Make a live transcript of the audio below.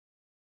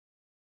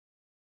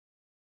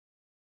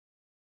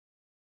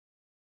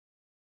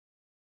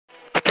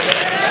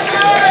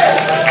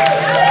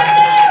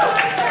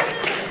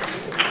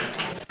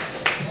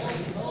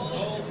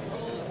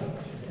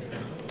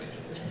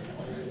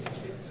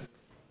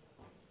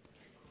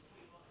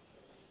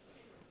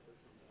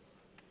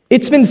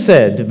It's been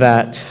said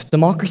that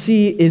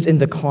democracy is in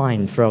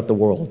decline throughout the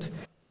world,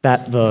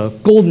 that the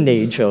golden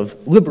age of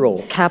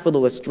liberal,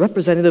 capitalist,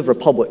 representative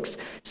republics,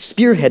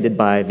 spearheaded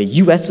by the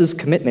US's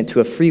commitment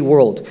to a free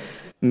world,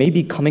 may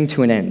be coming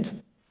to an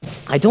end.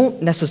 I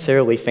don't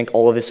necessarily think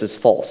all of this is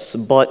false,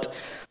 but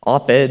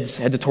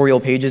op-eds, editorial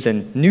pages,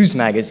 and news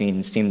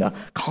magazines seem to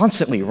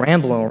constantly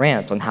ramble and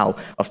rant on how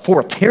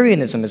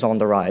authoritarianism is on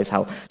the rise,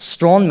 how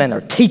strongmen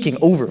are taking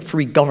over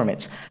free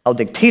governments, how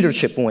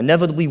dictatorship will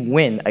inevitably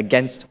win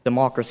against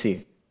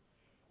democracy.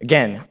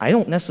 Again, I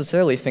don't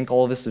necessarily think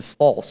all of this is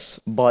false,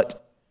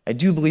 but I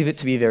do believe it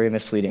to be very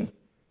misleading.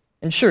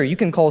 And sure, you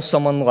can call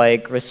someone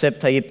like Recep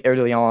Tayyip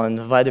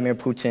Erdogan, Vladimir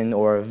Putin,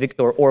 or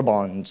Viktor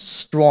Orban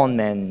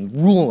strongmen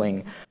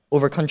ruling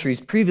over countries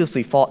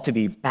previously thought to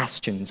be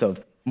bastions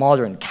of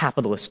modern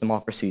capitalist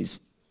democracies.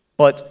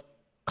 But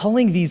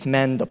calling these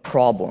men the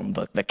problem,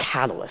 the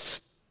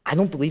catalyst, I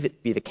don't believe it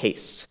to be the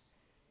case.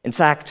 In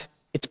fact,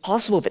 it's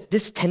possible that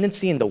this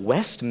tendency in the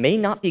West may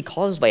not be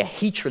caused by a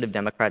hatred of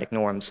democratic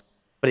norms,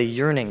 but a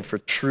yearning for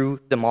true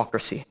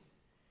democracy.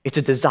 It's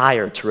a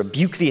desire to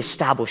rebuke the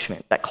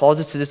establishment that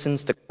causes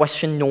citizens to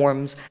question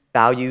norms,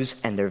 values,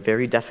 and their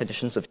very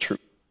definitions of truth.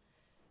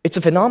 It's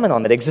a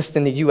phenomenon that exists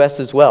in the US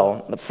as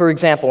well. For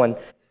example, and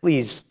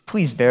please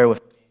bear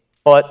with me,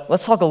 but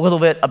let's talk a little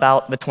bit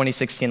about the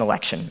 2016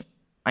 election.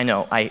 I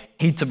know, I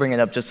hate to bring it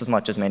up just as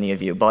much as many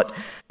of you, but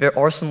there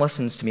are some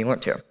lessons to be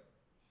learned here.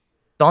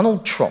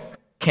 Donald Trump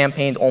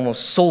campaigned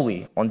almost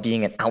solely on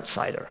being an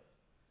outsider.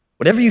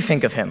 Whatever you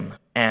think of him,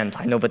 and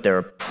I know that there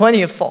are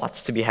plenty of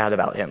thoughts to be had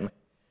about him,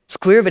 it's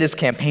clear that his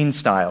campaign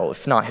style,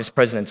 if not his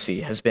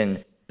presidency, has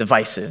been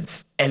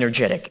divisive,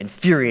 energetic,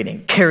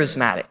 infuriating,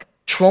 charismatic.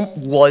 Trump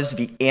was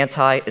the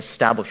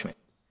anti-establishment.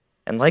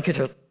 And like it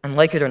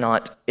or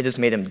not, it has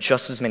made him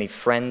just as many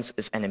friends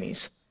as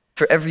enemies.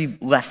 For every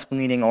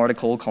left-leaning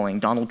article calling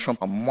Donald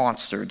Trump a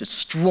monster,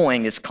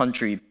 destroying his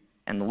country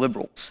and the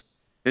liberals,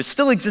 there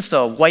still exists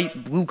a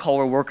white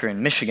blue-collar worker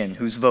in Michigan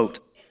whose vote,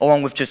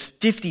 along with just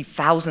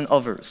 50,000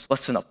 others,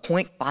 less than a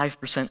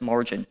 0.5%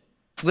 margin,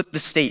 flipped the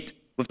state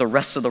with the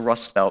rest of the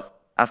Rust Belt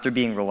after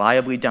being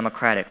reliably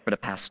Democratic for the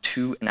past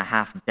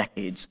 2.5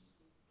 decades.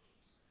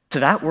 To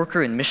that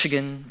worker in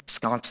Michigan,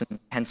 Wisconsin,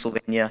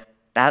 Pennsylvania,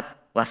 that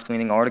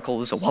left-leaning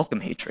article is a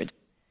welcome hatred.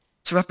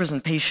 It's a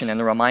representation and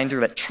a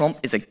reminder that Trump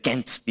is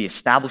against the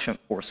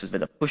establishment forces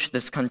that have pushed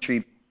this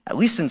country, at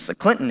least since the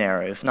Clinton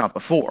era, if not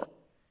before.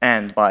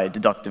 And by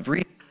deductive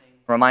reasoning,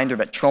 a reminder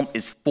that Trump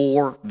is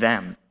for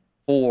them,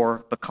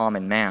 for the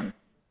common man.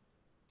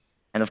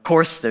 And of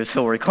course, there's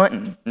Hillary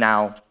Clinton.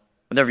 Now,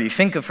 whatever you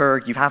think of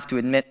her, you have to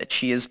admit that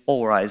she is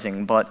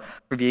polarizing, but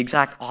for the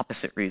exact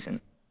opposite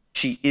reason.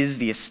 She is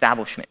the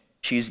establishment.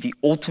 She is the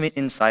ultimate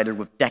insider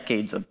with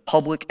decades of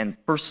public and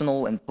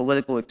personal and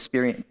political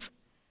experience,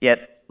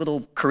 yet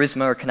little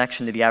charisma or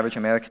connection to the average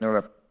American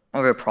or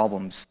other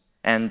problems.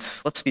 And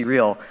let's be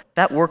real,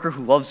 that worker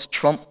who loves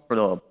Trump for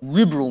the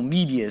liberal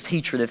media's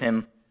hatred of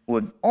him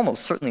would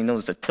almost certainly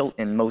notice a tilt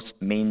in most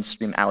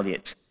mainstream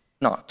outlets.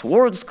 Not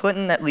towards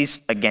Clinton, at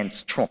least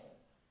against Trump.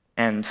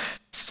 And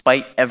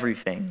despite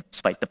everything,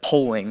 despite the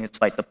polling,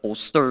 despite the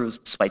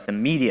pollsters, despite the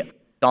media,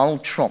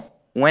 Donald Trump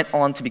went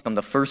on to become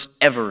the first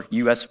ever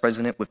US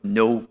president with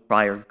no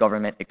prior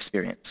government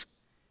experience.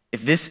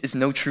 If this is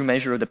no true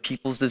measure of the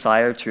people's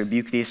desire to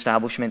rebuke the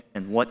establishment,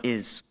 then what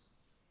is?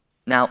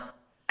 Now,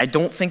 I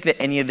don't think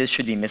that any of this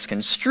should be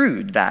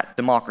misconstrued, that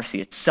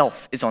democracy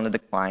itself is on the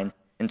decline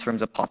in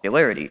terms of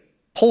popularity.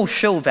 Polls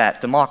show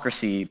that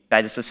democracy,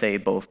 that is to say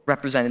both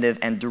representative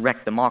and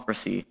direct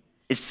democracy,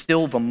 is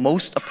still the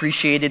most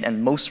appreciated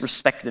and most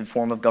respected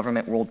form of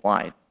government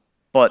worldwide.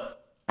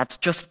 But that's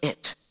just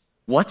it.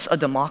 What's a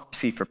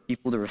democracy for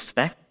people to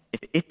respect if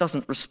it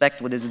doesn't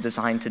respect what it is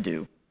designed to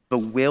do, the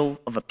will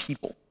of a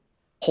people?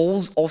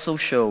 Polls also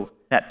show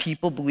that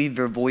people believe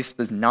their voice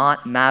does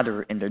not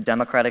matter in their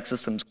democratic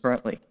systems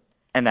currently,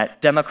 and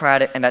that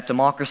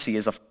democracy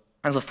as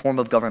a form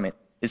of government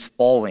is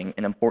falling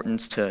in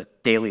importance to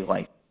daily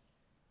life.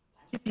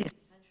 It would be essential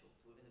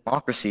to live in a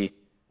democracy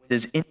that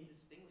is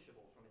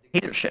indistinguishable from a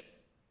dictatorship.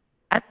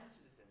 As a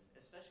citizen,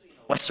 especially in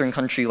a Western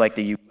country like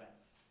the US,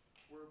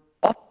 we're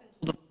often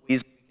told of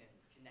ways we can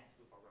connect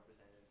with our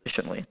representatives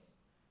efficiently.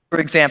 For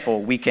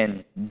example, we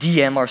can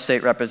DM our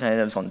state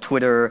representatives on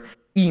Twitter,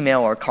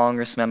 email our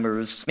Congress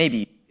members,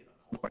 maybe give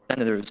a call to our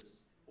senators,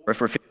 or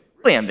if we're feeling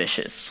really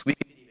ambitious, we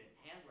can even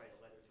handwrite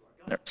a letter to our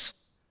governors.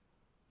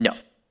 No.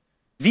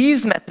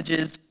 These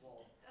messages,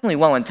 while definitely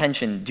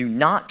well-intentioned, do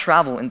not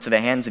travel into the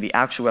hands of the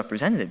actual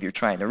representative you're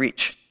trying to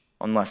reach,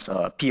 unless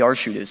a PR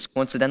shoot is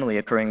coincidentally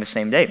occurring the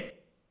same day.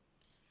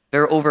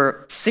 There are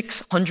over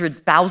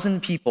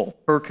 600,000 people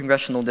per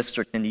congressional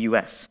district in the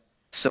US,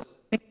 so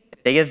if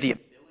they have the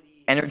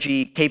ability,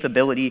 energy,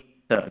 capability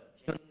to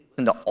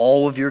listen to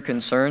all of your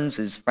concerns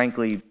is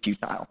frankly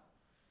futile.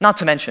 Not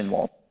to mention,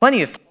 while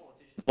plenty of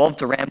politicians love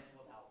to ramble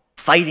about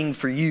fighting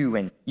for you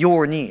and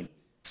your needs,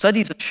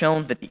 studies have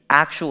shown that the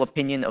actual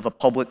opinion of a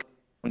public,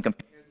 when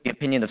compared to the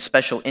opinion of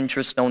special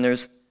interest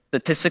owners,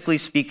 statistically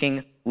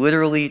speaking,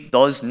 literally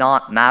does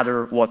not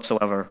matter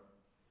whatsoever.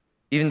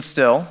 Even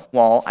still,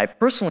 while I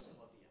personally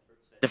love the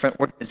efforts that different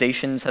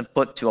organizations have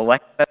put to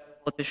elect better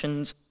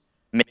politicians,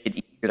 make it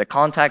easier to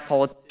contact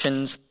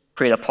politicians,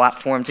 create a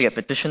platform to get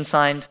petitions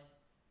signed,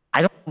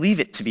 I don't believe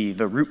it to be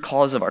the root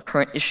cause of our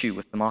current issue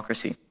with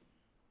democracy.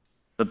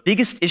 The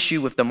biggest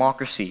issue with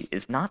democracy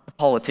is not the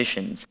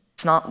politicians.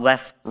 It's not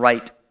left,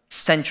 right,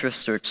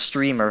 centrist, or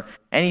extreme, or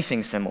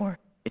anything similar.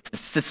 It's the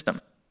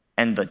system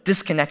and the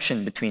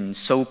disconnection between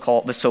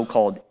the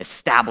so-called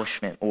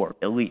establishment or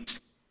elites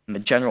and the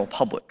general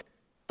public.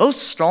 Those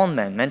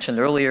strongmen mentioned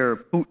earlier,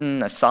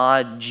 Putin,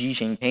 Assad, Xi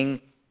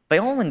Jinping, they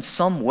all in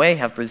some way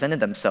have presented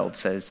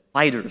themselves as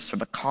fighters for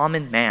the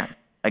common man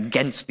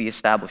against the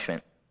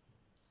establishment.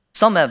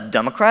 Some have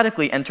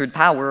democratically entered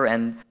power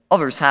and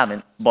others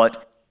haven't,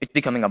 but it's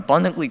becoming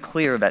abundantly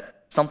clear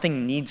that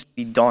something needs to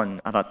be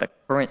done about the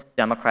current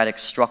democratic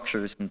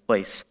structures in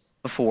place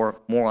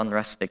before more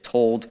unrest takes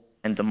hold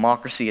and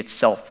democracy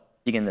itself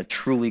begin to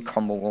truly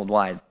crumble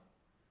worldwide.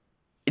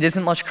 It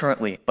isn't much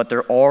currently, but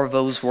there are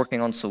those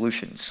working on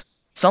solutions.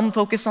 Some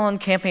focus on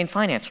campaign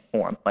finance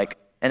reform, like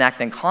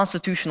enacting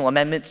constitutional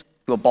amendments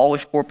to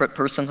abolish corporate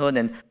personhood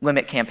and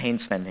limit campaign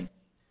spending.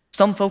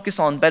 Some focus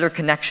on better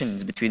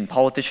connections between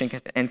politicians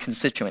and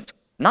constituents,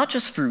 not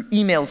just through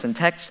emails and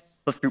texts,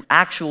 but through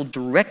actual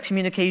direct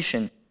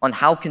communication on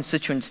how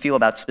constituents feel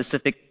about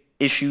specific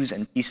issues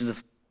and pieces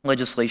of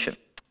legislation.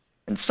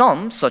 And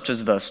some, such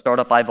as the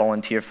startup I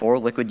volunteer for,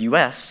 Liquid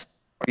US,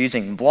 are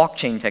using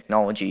blockchain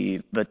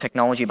technology, the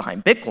technology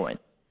behind Bitcoin,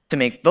 to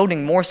make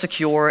voting more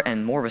secure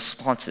and more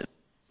responsive,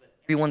 so that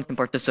everyone can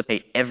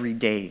participate every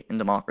day in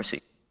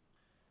democracy.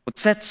 What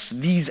sets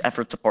these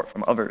efforts apart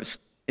from others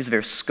is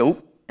their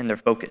scope and their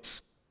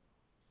focus.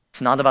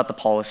 It's not about the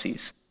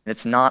policies, and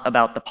it's not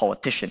about the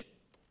politician.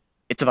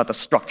 It's about the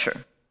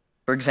structure.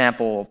 For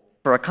example,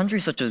 for a country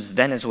such as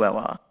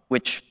Venezuela,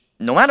 which,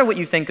 no matter what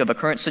you think of the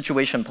current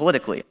situation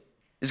politically,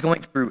 is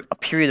going through a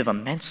period of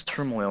immense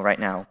turmoil right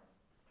now,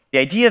 the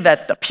idea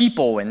that the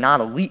people and not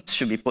elites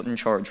should be put in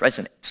charge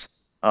resonates.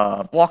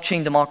 A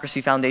blockchain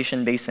democracy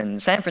foundation based in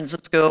San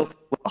Francisco,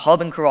 with a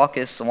hub in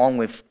Caracas, along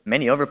with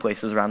many other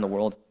places around the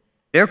world,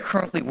 they're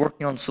currently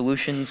working on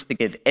solutions to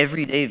give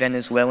everyday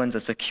Venezuelans a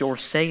secure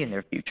say in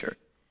their future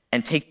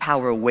and take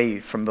power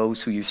away from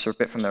those who usurp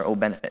it from their own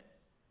benefit.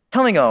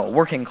 Telling a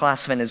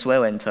working-class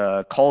Venezuelan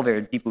to call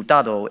their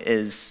diputado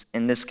is,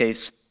 in this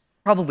case,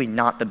 probably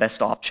not the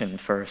best option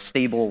for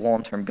stable,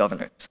 long-term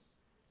governance.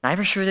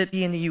 Neither should it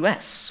be in the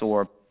US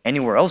or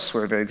anywhere else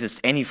where there exists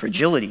any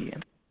fragility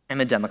in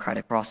the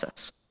democratic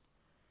process.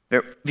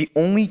 The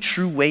only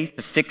true way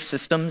to fix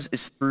systems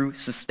is through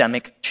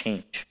systemic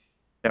change.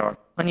 There are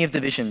plenty of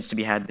divisions to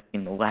be had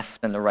between the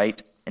left and the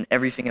right and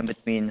everything in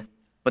between,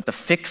 but to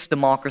fix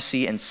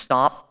democracy and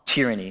stop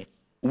tyranny,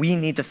 we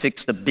need to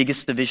fix the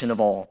biggest division of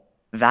all,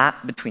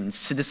 that between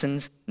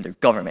citizens and their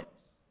government.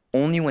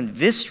 Only when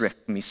this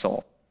rift can be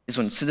solved is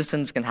when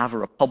citizens can have a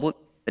republic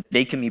that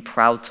they can be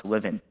proud to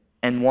live in,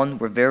 and one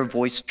where their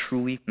voice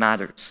truly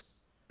matters.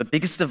 The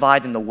biggest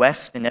divide in the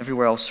West and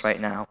everywhere else right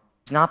now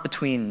is not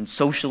between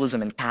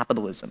socialism and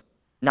capitalism,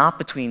 not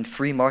between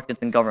free markets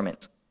and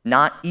government,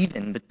 not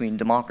even between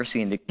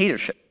democracy and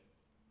dictatorship.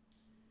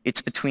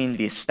 It's between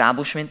the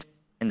establishment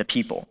and the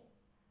people.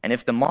 And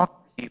if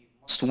democracy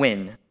must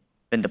win,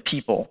 then the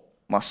people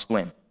must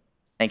win.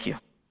 Thank you.